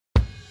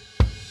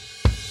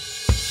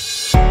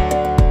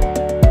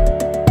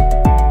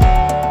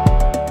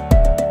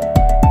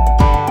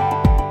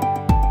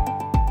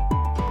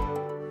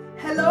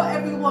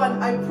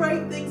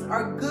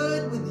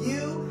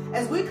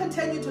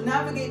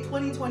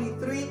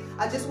2023,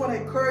 I just want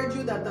to encourage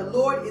you that the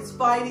Lord is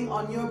fighting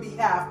on your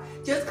behalf.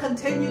 Just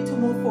continue to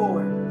move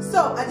forward.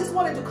 So I just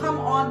wanted to come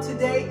on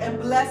today and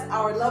bless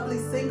our lovely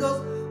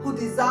singles who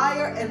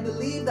desire and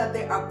believe that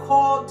they are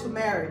called to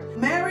marriage.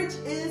 Marriage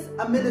is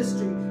a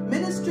ministry.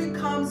 Ministry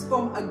comes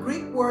from a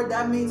Greek word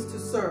that means to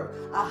serve.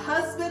 A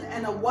husband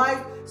and a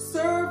wife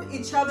serve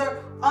each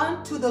other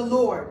unto the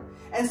Lord.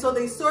 And so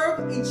they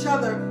serve each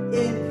other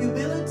in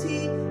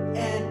humility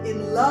and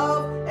in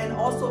love and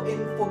also in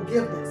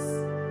forgiveness.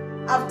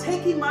 I've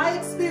taken my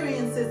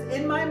experiences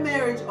in my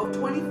marriage of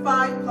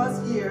 25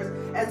 plus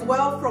years, as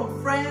well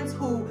from friends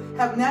who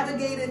have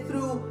navigated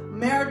through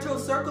marital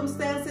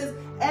circumstances,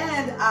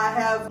 and I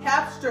have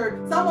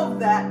captured some of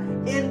that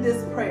in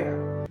this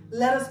prayer.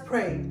 Let us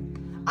pray.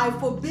 I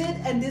forbid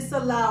and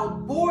disallow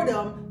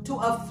boredom to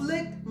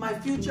afflict my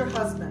future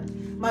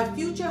husband. My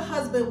future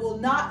husband will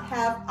not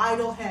have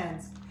idle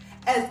hands,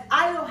 as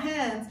idle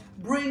hands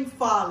bring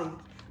folly.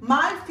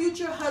 My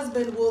future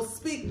husband will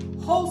speak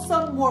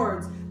wholesome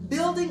words,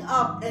 building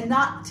up and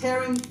not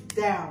tearing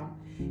down.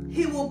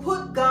 He will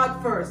put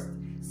God first.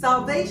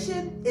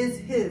 Salvation is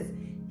his.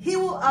 He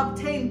will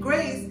obtain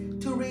grace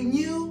to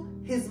renew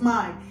his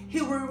mind.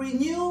 He will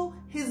renew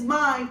his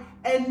mind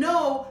and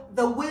know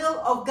the will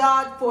of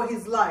God for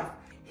his life.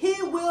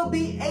 He will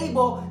be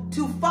able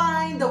to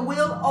find the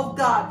will of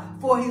God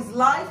for his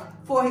life,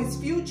 for his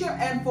future,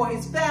 and for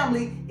his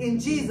family in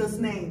Jesus'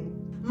 name.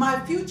 My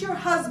future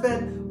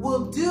husband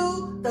will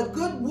do the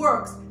good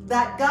works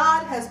that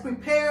God has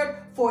prepared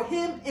for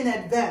him in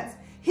advance.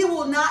 He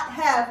will not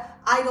have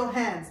idle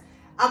hands.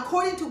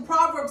 According to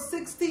Proverbs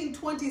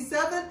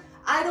 16:27,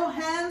 idle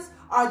hands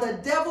are the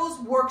devil's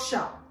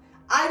workshop.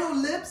 Idle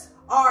lips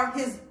are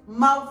his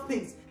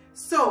mouthpiece.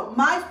 So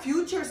my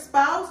future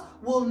spouse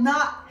will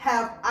not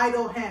have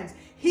idle hands.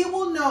 He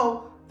will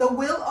know the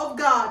will of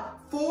God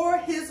for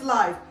his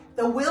life,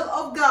 the will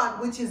of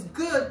God which is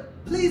good,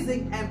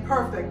 pleasing, and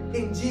perfect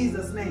in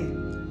Jesus'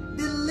 name.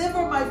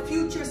 Deliver my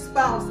future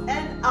spouse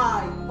and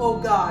I, O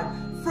God,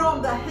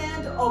 from the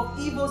hand of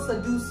evil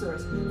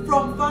seducers,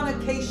 from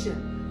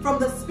fornication, from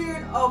the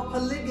spirit of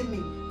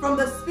polygamy, from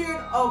the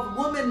spirit of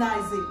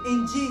womanizing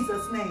in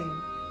Jesus'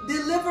 name.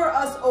 Deliver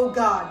us, O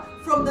God,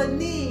 from the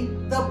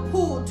need, the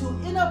pull to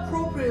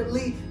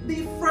inappropriately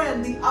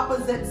befriend the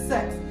opposite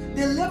sex.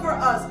 Deliver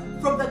us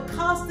from the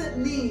constant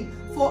need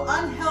for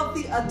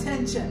unhealthy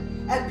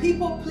attention, a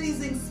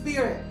people-pleasing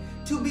spirit,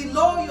 to be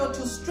loyal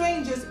to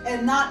strangers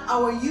and not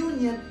our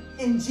union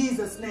in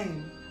Jesus'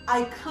 name.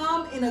 I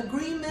come in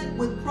agreement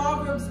with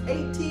Proverbs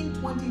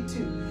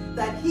 18:22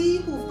 that he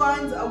who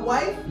finds a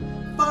wife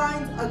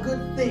finds a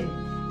good thing.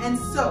 And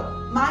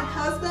so my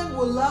husband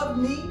will love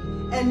me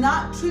and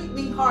not treat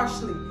me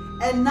harshly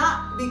and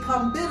not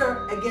become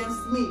bitter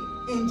against me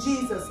in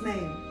Jesus'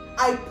 name.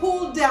 I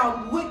pull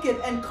down wicked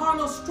and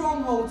carnal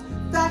strongholds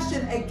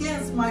fashioned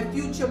against my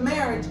future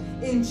marriage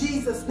in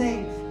Jesus'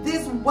 name.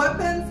 These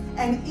weapons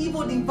and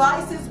evil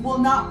devices will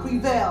not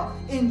prevail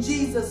in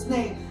Jesus'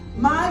 name.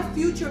 My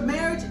future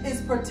marriage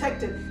is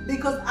protected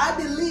because I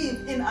believe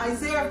in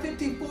Isaiah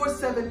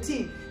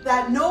 54:17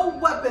 that no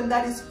weapon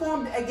that is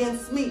formed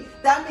against me,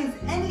 that means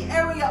any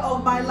area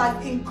of my life,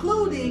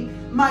 including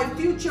my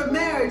future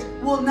marriage,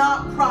 will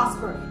not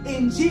prosper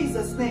in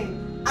Jesus'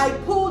 name. I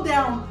pull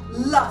down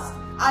lust.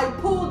 I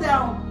pull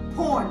down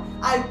porn.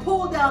 I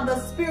pull down the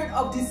spirit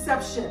of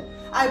deception.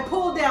 I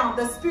pull down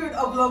the spirit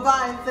of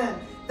Leviathan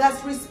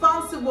that's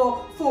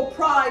responsible for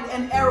pride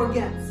and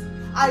arrogance.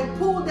 I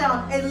pull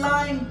down a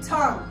lying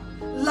tongue,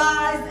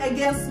 lies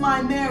against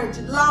my marriage,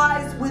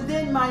 lies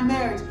within my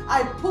marriage.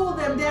 I pull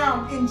them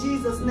down in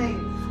Jesus' name.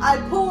 I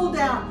pull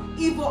down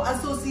evil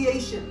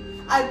association.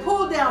 I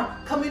pull down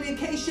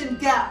communication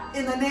gap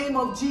in the name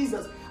of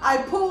Jesus. I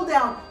pull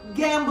down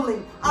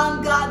gambling,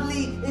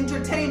 ungodly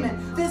entertainment,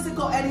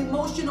 physical and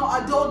emotional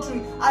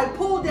adultery. I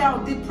pull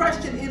down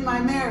depression in my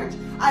marriage.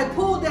 I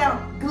pull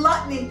down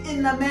gluttony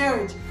in the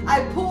marriage. I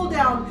pull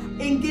down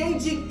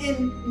engaging in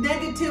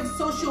negative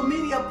social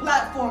media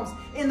platforms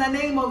in the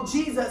name of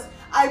Jesus.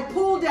 I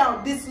pull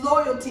down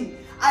disloyalty.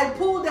 I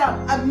pull down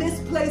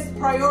misplaced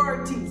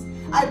priorities.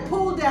 I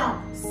pull down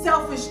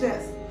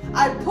selfishness.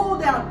 I pull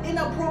down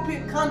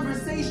inappropriate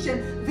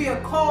conversation via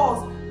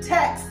calls,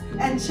 texts,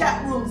 and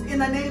chat rooms in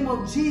the name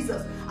of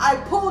Jesus. I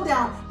pull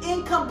down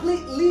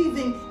incomplete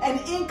leaving and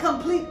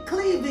incomplete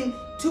cleaving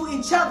to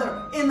each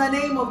other in the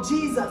name of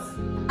Jesus.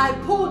 I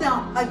pull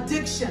down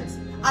addictions.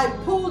 I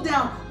pull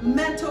down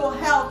mental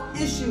health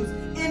issues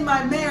in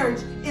my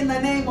marriage in the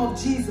name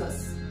of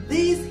Jesus.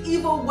 These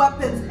evil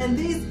weapons and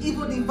these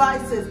evil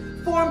devices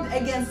formed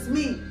against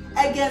me,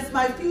 against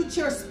my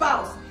future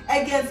spouse,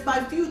 against my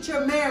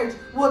future marriage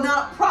will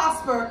not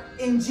prosper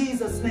in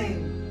Jesus'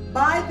 name.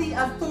 By the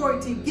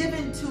authority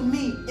given to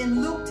me in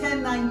Luke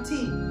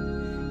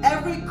 10:19,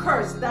 every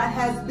curse that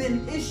has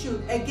been issued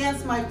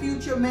against my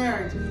future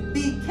marriage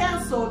be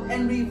canceled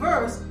and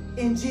reversed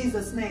in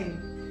Jesus' name.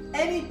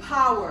 Any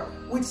power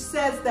which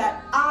says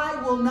that I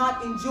will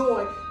not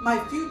enjoy my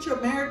future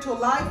marital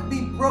life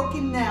be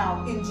broken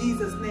now in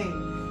Jesus'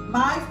 name.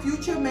 My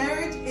future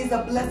marriage is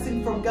a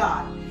blessing from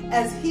God,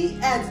 as he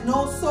adds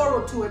no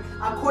sorrow to it,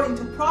 according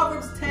to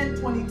Proverbs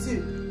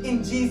 10:22,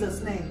 in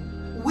Jesus' name.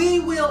 We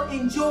will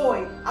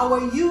enjoy our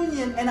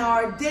union and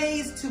our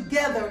days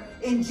together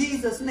in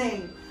Jesus'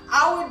 name.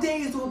 Our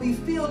days will be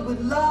filled with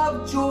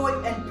love, joy,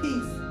 and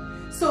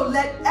peace. So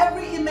let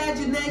every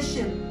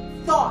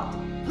imagination, thought,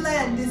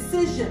 plan,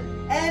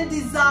 decision, and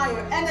desire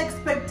and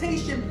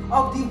expectation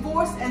of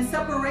divorce and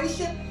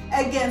separation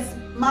against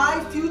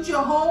my future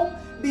home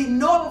be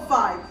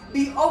nullified,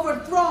 be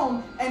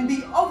overthrown, and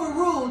be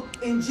overruled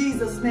in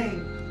Jesus'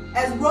 name.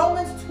 As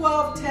Romans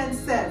 12:10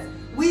 says,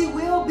 we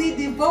will be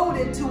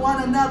devoted to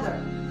one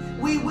another.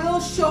 We will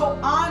show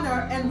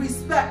honor and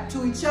respect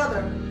to each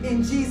other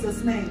in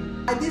Jesus'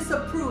 name. I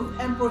disapprove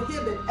and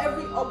prohibit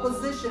every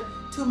opposition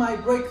to my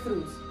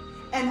breakthroughs.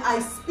 And I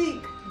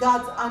speak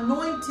God's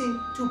anointing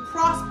to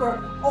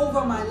prosper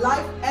over my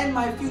life and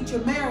my future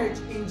marriage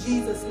in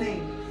Jesus'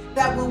 name.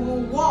 That we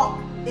will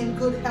walk in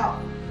good health.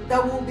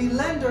 That we'll be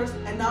lenders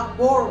and not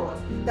borrowers.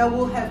 That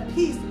we'll have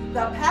peace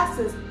that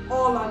passes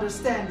all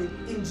understanding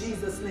in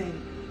Jesus'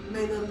 name.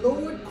 May the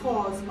Lord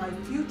cause my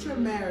future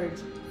marriage,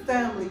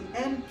 family,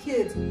 and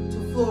kids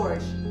to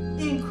flourish,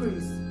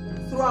 increase,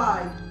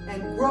 thrive,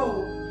 and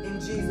grow in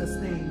Jesus'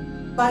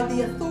 name. By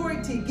the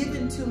authority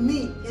given to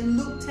me in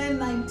Luke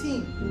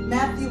 10:19,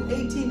 Matthew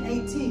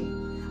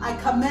 18:18, I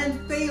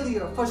command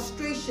failure,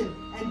 frustration,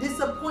 and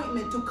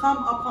disappointment to come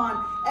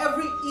upon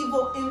every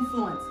evil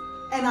influence.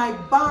 And I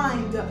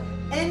bind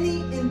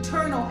any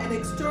internal and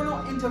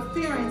external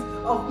interference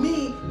of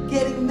me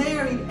getting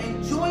married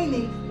and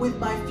joining with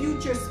my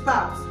future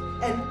spouse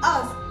and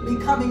us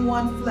becoming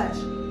one flesh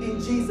in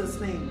Jesus'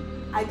 name.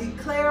 I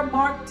declare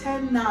Mark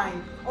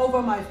 10:9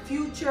 over my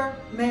future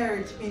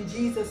marriage in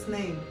Jesus'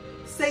 name.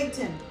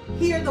 Satan,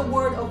 hear the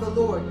word of the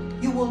Lord.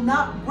 You will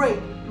not break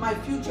my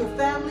future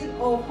family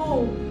or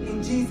home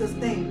in Jesus'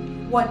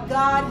 name. What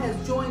God has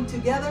joined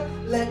together,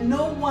 let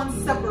no one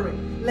separate.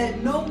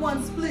 Let no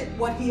one split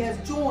what he has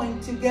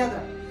joined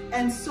together.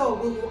 And so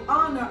we will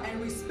honor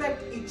and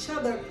respect each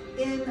other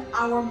in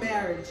our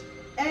marriage.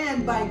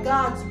 And by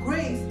God's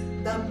grace,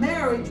 the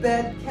marriage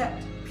bed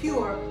kept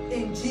pure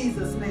in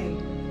Jesus' name.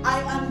 I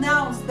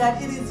announce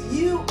that it is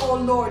you, O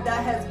Lord,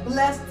 that has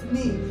blessed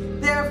me.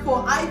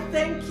 Therefore, I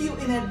thank you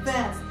in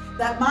advance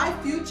that my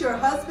future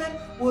husband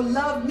will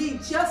love me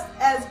just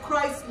as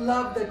Christ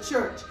loved the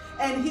church.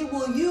 And he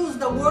will use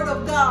the word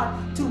of God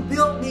to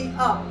build me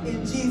up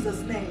in Jesus'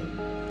 name.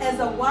 As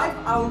a wife,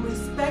 I will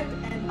respect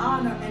and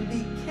honor and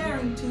be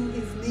caring to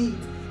his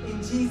needs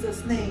in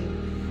Jesus'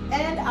 name.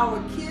 And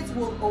our kids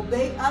will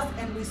obey us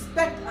and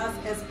respect us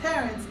as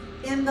parents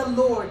in the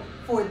Lord,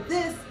 for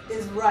this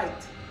is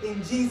right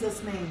in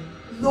Jesus' name.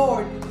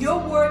 Lord, your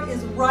word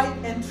is right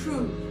and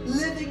true,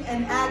 living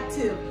and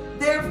active.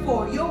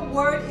 Therefore, your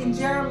word in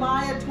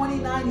Jeremiah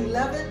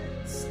 29:11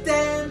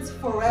 stands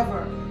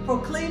forever,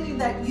 proclaiming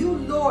that you,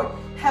 Lord,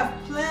 have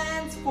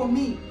plans for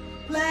me,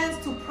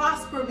 plans to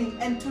prosper me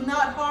and to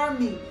not harm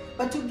me,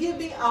 but to give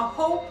me a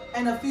hope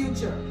and a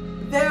future.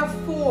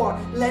 Therefore,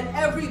 let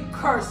every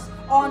curse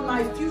on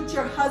my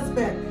future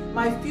husband,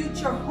 my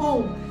future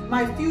home,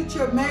 my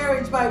future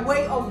marriage by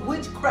way of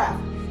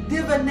witchcraft,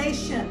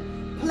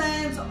 divination,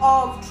 plans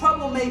of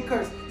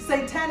troublemakers,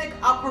 satanic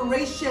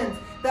operations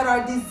that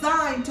are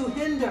designed to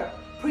hinder,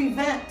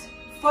 prevent,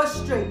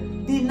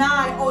 frustrate,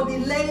 deny, or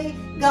delay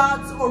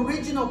God's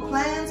original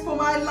plans for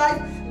my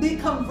life be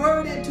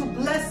converted to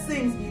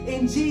blessings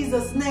in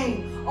Jesus'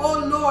 name. Oh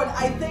Lord,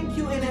 I thank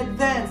you in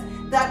advance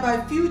that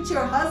my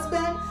future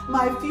husband,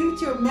 my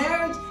future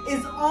marriage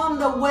is on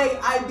the way.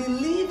 I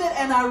believe it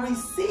and I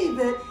receive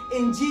it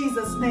in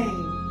Jesus'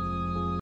 name.